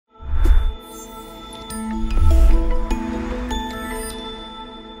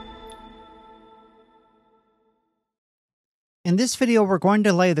In this video, we're going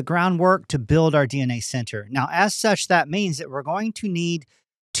to lay the groundwork to build our DNA center. Now, as such, that means that we're going to need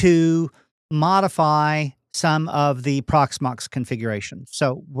to modify some of the Proxmox configuration.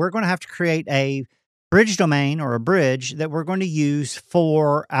 So we're going to have to create a bridge domain or a bridge that we're going to use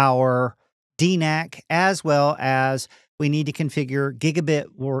for our DNAC, as well as we need to configure gigabit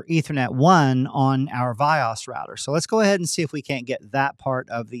or Ethernet 1 on our VIOS router. So let's go ahead and see if we can't get that part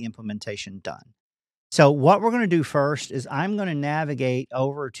of the implementation done. So what we're going to do first is I'm going to navigate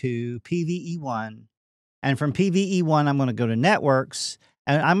over to PVE1. And from PVE1, I'm going to go to Networks.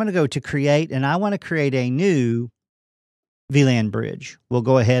 And I'm going to go to Create. And I want to create a new VLAN bridge. We'll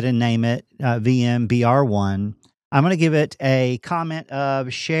go ahead and name it VMBR1. I'm going to give it a comment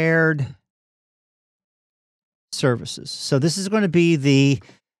of Shared Services. So this is going to be the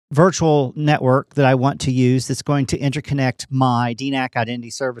virtual network that I want to use that's going to interconnect my DNAC Identity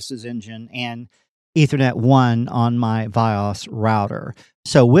Services engine and Ethernet 1 on my VIOS router.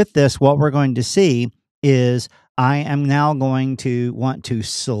 So with this, what we're going to see is I am now going to want to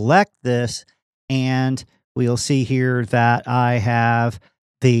select this, and we'll see here that I have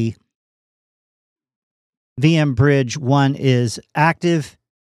the VM Bridge 1 is active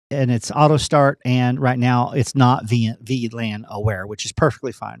and it's auto start, and right now it's not VLAN aware, which is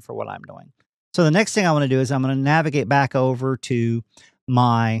perfectly fine for what I'm doing. So the next thing I want to do is I'm going to navigate back over to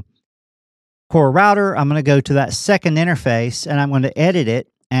my core router. I'm going to go to that second interface and I'm going to edit it,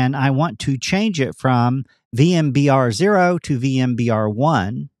 and I want to change it from VMBR0 to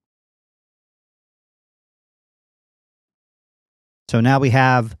VMBR1. So now we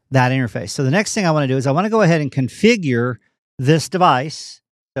have that interface. So the next thing I want to do is I want to go ahead and configure this device.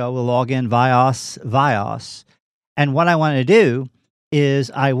 So we'll log in VIOS. And what I want to do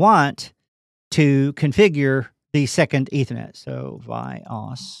is I want to configure the second Ethernet. So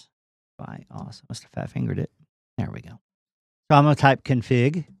VIOS. I must have fat fingered it. There we go. So I'm going to type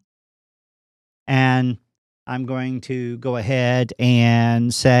config, and I'm going to go ahead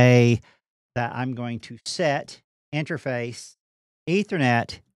and say that I'm going to set interface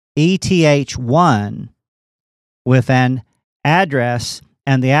Ethernet ETH1 with an address,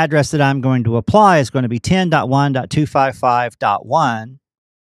 and the address that I'm going to apply is going to be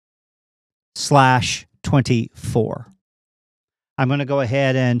 10.1.255.1/24. I'm going to go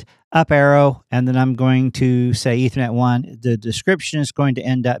ahead and up arrow, and then I'm going to say Ethernet 1. The description is going to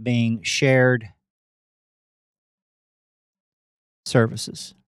end up being Shared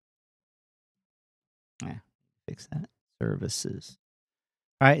Services. Yeah, fix that. Services.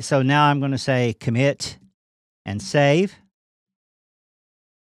 All right, so now I'm going to say commit and save.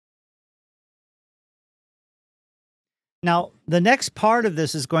 Now, the next part of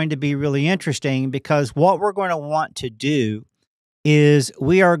this is going to be really interesting, because what we're going to want to do is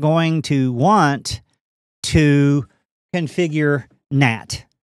we are going to want to configure NAT.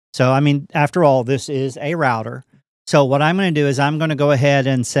 So, I mean, after all, this is a router. So what I'm going to do is I'm going to go ahead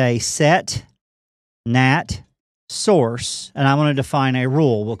and say set NAT source, and I'm going to define a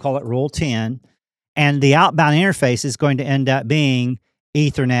rule. We'll call it rule 10. And the outbound interface is going to end up being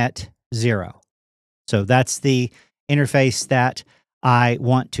Ethernet 0. So that's the interface that I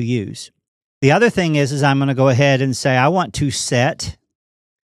want to use. The other thing is I'm going to go ahead and say I want to set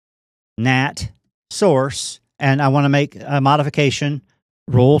NAT source, and I want to make a modification,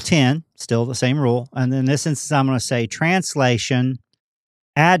 rule 10, still the same rule. And in this instance, I'm going to say translation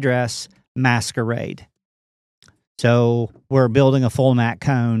address masquerade. So we're building a full MAC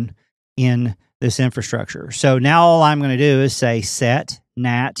cone in this infrastructure. So now all I'm going to do is say set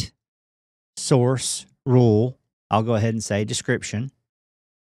NAT source rule. I'll go ahead and say description.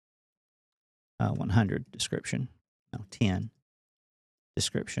 100 description, no, 10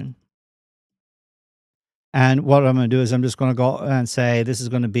 description. And what I'm going to do is I'm just going to go and say this is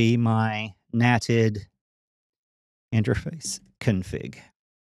going to be my natted interface config.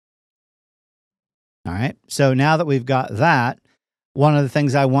 All right, so now that we've got that, one of the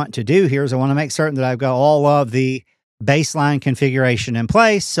things I want to do here is I want to make certain that I've got all of the baseline configuration in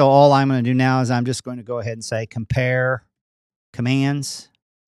place. So all I'm going to do now is I'm just going to go ahead and say compare commands.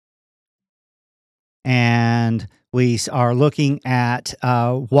 And we are looking at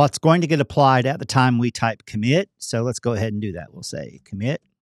what's going to get applied at the time we type commit. So let's go ahead and do that. We'll say commit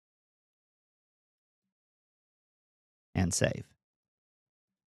and save.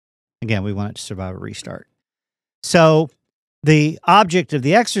 Again, we want it to survive a restart. So the object of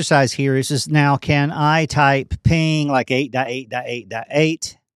the exercise here is now, can I type ping like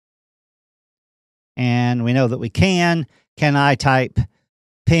 8.8.8.8? And we know that we can. Can I type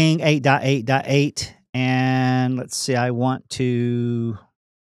ping 8.8.8, and let's see, I want to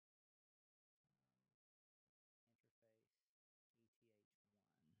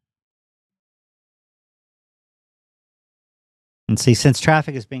And see, since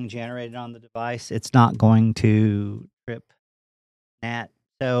traffic is being generated on the device, it's not going to trip NAT.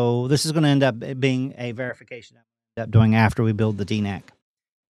 So this is going to end up being a verification I'm end up doing after we build the DNAC.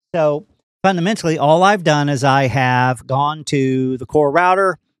 So fundamentally, all I've done is I have gone to the core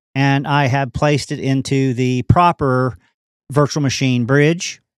router and I have placed it into the proper virtual machine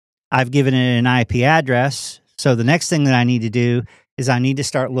bridge. I've given it an IP address. So the next thing that I need to do is I need to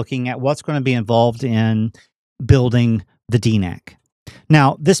start looking at what's going to be involved in building the DNAC.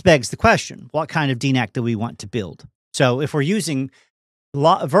 Now, this begs the question, what kind of DNAC do we want to build? So if we're using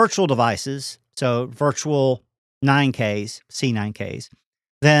virtual devices, so virtual 9Ks, C9Ks,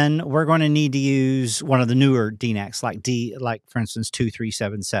 then we're going to need to use one of the newer DNACs, like for instance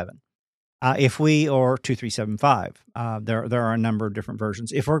 2377. If we or 2375, there are a number of different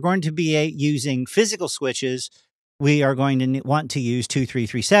versions. If we're going to be using physical switches, we are going to want to use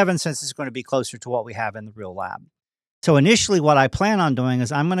 2337 since it's going to be closer to what we have in the real lab. So initially, what I plan on doing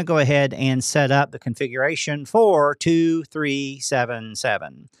is I'm going to go ahead and set up the configuration for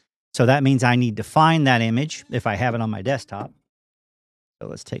 2377. So that means I need to find that image if I have it on my desktop. So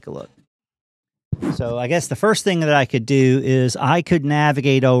let's take a look. So I guess the first thing that I could do is I could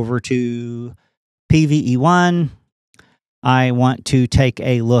navigate over to PVE1. I want to take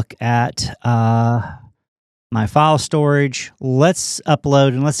a look at my file storage. Let's upload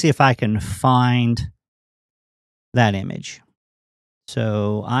and let's see if I can find that image.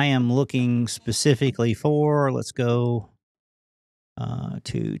 So I am looking specifically for, let's go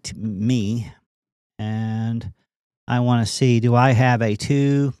to me, and I want to see, do I have a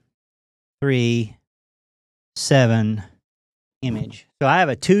 237 image? So I have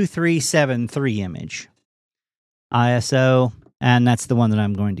a 2373 image ISO, and that's the one that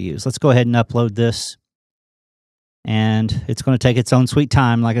I'm going to use. Let's go ahead and upload this. And it's going to take its own sweet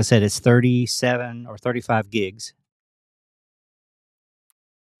time. Like I said, it's 37 or 35 gigs.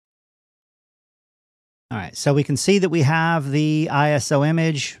 All right, so we can see that we have the ISO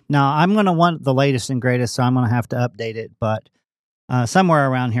image. Now, I'm going to want the latest and greatest, so I'm going to have to update it. But somewhere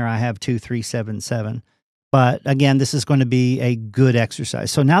around here, I have 2377. But again, this is going to be a good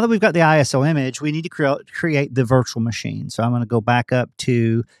exercise. So now that we've got the ISO image, we need to create the virtual machine. So I'm going to go back up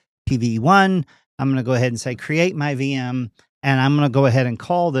to PVE1. I'm going to go ahead and say create my VM, and I'm going to go ahead and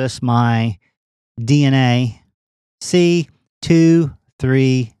call this my DNA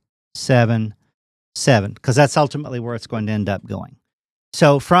C2377, because that's ultimately where it's going to end up going.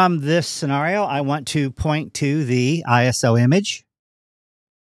 So from this scenario, I want to point to the ISO image.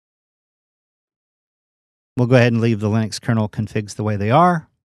 We'll go ahead and leave the Linux kernel configs the way they are.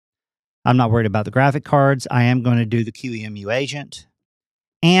 I'm not worried about the graphic cards. I am going to do the QEMU agent.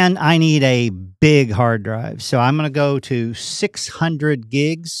 And I need a big hard drive. So I'm going to go to 600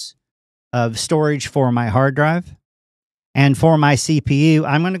 gigs of storage for my hard drive. And for my CPU,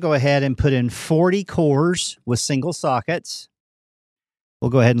 I'm going to go ahead and put in 40 cores with single sockets. We'll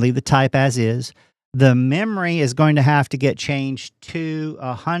go ahead and leave the type as is. The memory is going to have to get changed to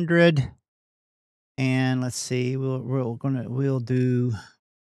 100. And let's see, we'll do,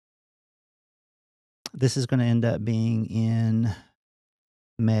 this is going to end up being in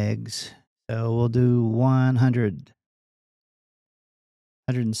megs. So we'll do 100,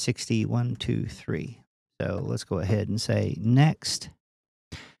 160, 1, 2, 3. So let's go ahead and say next.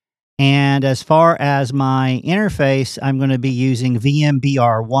 And as far as my interface, I'm going to be using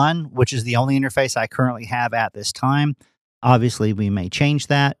VMBR1, which is the only interface I currently have at this time. Obviously, we may change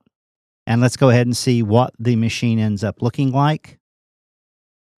that. And let's go ahead and see what the machine ends up looking like.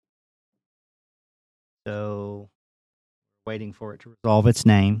 So, waiting for it to resolve its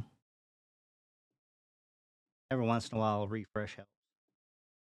name. Every once in a while, I'll refresh help.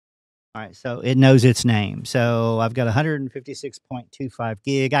 All right, so it knows its name. So I've got 156.25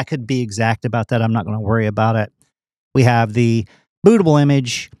 gig. I could be exact about that. I'm not going to worry about it. We have the bootable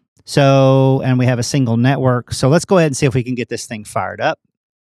image. So, and we have a single network. So let's go ahead and see if we can get this thing fired up.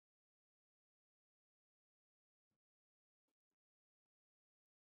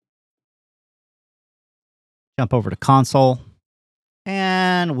 Jump over to console.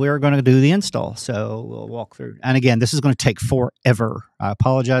 And we're going to do the install. So we'll walk through. And again, this is going to take forever. I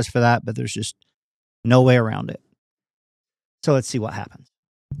apologize for that, but there's just no way around it. So let's see what happens.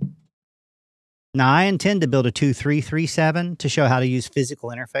 Now, I intend to build a 2337 to show how to use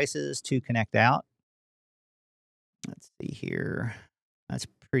physical interfaces to connect out. Let's see here. That's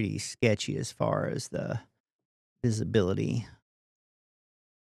pretty sketchy as far as the visibility.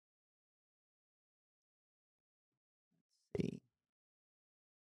 Let's see.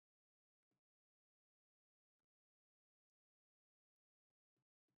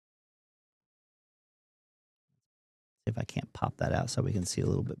 if I can't pop that out so we can see a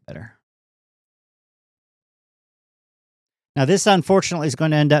little bit better. Now, this unfortunately is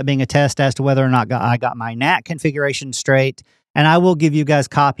going to end up being a test as to whether or not I got my NAT configuration straight. And I will give you guys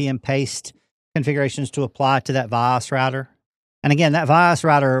copy and paste configurations to apply to that VIOS router. And again, that VIOS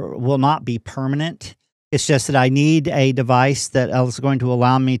router will not be permanent. It's just that I need a device that is going to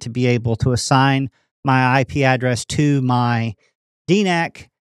allow me to be able to assign my IP address to my DNAC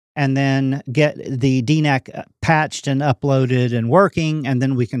and then get the DNAC patched and uploaded and working. And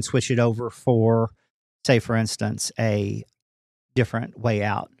then we can switch it over for, say, for instance, a different way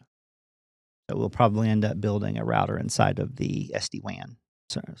out. So we'll probably end up building a router inside of the SD-WAN.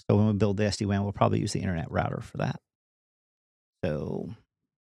 So when we build the SD-WAN, we'll probably use the internet router for that. So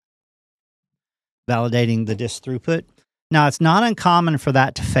validating the disk throughput. Now, it's not uncommon for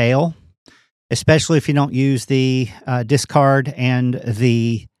that to fail, especially if you don't use the disk card and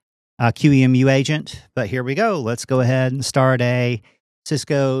the QEMU agent. But here we go. Let's go ahead and start a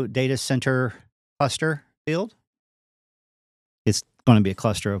Cisco data center cluster field. It's going to be a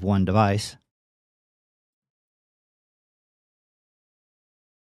cluster of one device.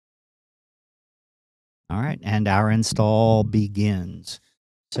 All right, and our install begins.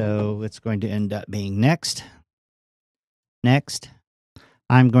 So it's going to end up being next. Next.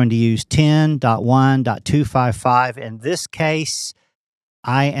 I'm going to use 10.1.255. In this case,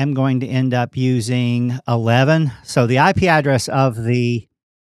 I am going to end up using 11. So the IP address of the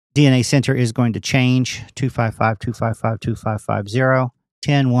DNA center is going to change 255.255.255.0,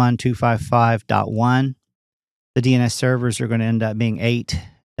 10.1.255.1. The DNS servers are going to end up being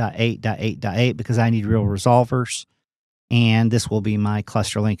 8.8.8.8 because I need real resolvers. And this will be my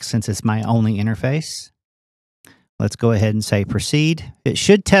cluster link since it's my only interface. Let's go ahead and say proceed. It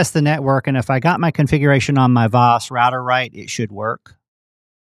should test the network, and if I got my configuration on my VIOS router right, it should work.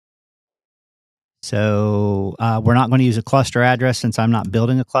 So we're not going to use a cluster address since I'm not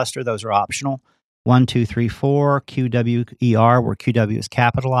building a cluster. Those are optional. 1, 2, 3, 4, QWER, where QW is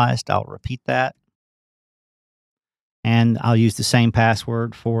capitalized. I'll repeat that. And I'll use the same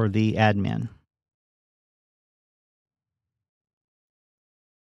password for the admin.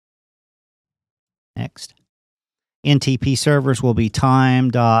 Next. NTP servers will be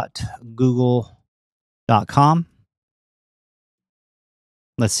time.google.com.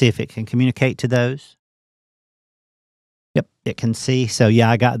 Let's see if it can communicate to those. Yep, it can see. So yeah,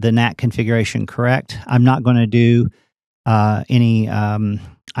 I got the NAT configuration correct. I'm not going to do any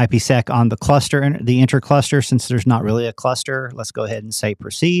IPsec on the cluster, the intercluster, since there's not really a cluster. Let's go ahead and say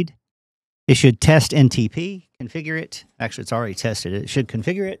proceed. It should test NTP, configure it. Actually, it's already tested it. It should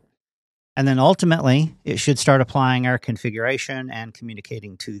configure it. And then ultimately, it should start applying our configuration and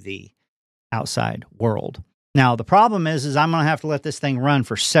communicating to the outside world. Now, the problem is I'm going to have to let this thing run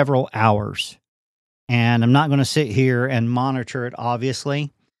for several hours. And I'm not going to sit here and monitor it,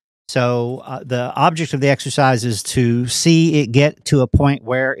 obviously. So the object of the exercise is to see it get to a point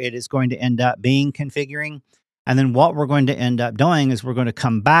where it is going to end up being configuring. And then what we're going to end up doing is we're going to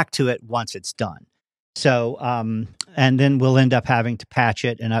come back to it once it's done. So, and then we'll end up having to patch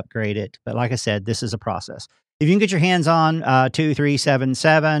it and upgrade it. But like I said, this is a process. If you can get your hands on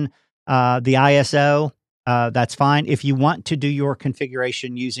 2377, the ISO, that's fine. If you want to do your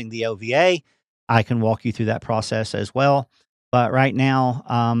configuration using the OVA, I can walk you through that process as well. But right now,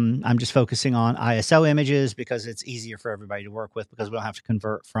 I'm just focusing on ISO images because it's easier for everybody to work with because we don't have to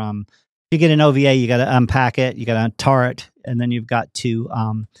convert from, if you get an OVA, you got to unpack it, you got to tar it, and then you've got to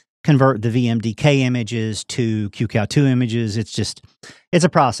convert the VMDK images to QCOW2 images. It's a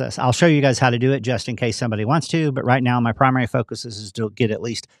process. I'll show you guys how to do it just in case somebody wants to. But right now, my primary focus is to get at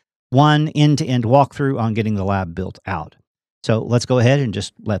least one end-to-end walkthrough on getting the lab built out. So let's go ahead and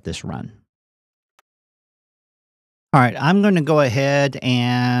just let this run. All right, I'm going to go ahead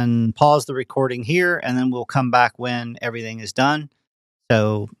and pause the recording here, and then we'll come back when everything is done.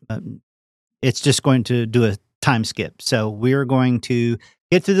 So it's just going to do a time skip. So we're going to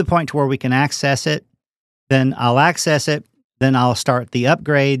get to the point to where we can access it. Then I'll access it. Then I'll start the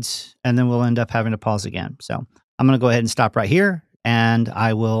upgrades, and then we'll end up having to pause again. So I'm going to go ahead and stop right here, and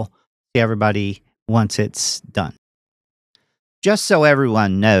I will see everybody once it's done. Just so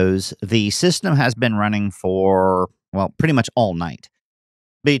everyone knows, the system has been running for, well, pretty much all night.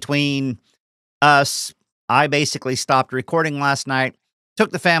 Between us, I basically stopped recording last night,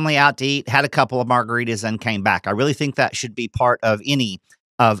 took the family out to eat, had a couple of margaritas, and came back. I really think that should be part of any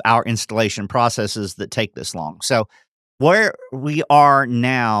of our installation processes that take this long. So where we are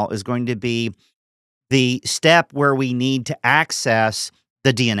now is going to be the step where we need to access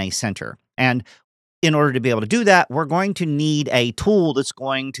the DNA center. And in order to be able to do that, we're going to need a tool that's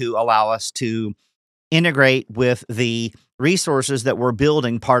going to allow us to integrate with the resources that we're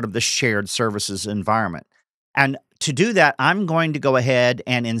building part of the shared services environment. And to do that, I'm going to go ahead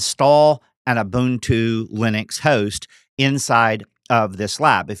and install an Ubuntu Linux host inside of this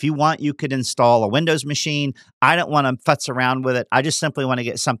lab. If you want, you could install a Windows machine. I don't want to futz around with it. I just simply want to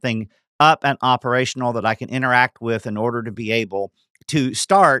get something up and operational that I can interact with in order to be able to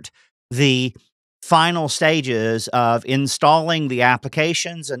start the final stages of installing the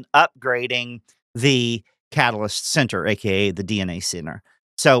applications and upgrading the Catalyst Center, aka the DNA Center.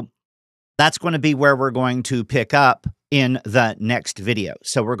 So that's going to be where we're going to pick up in the next video.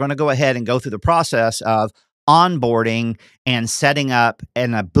 So we're going to go ahead and go through the process of onboarding and setting up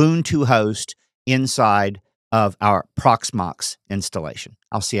an Ubuntu host inside of our Proxmox installation.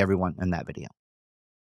 I'll see everyone in that video.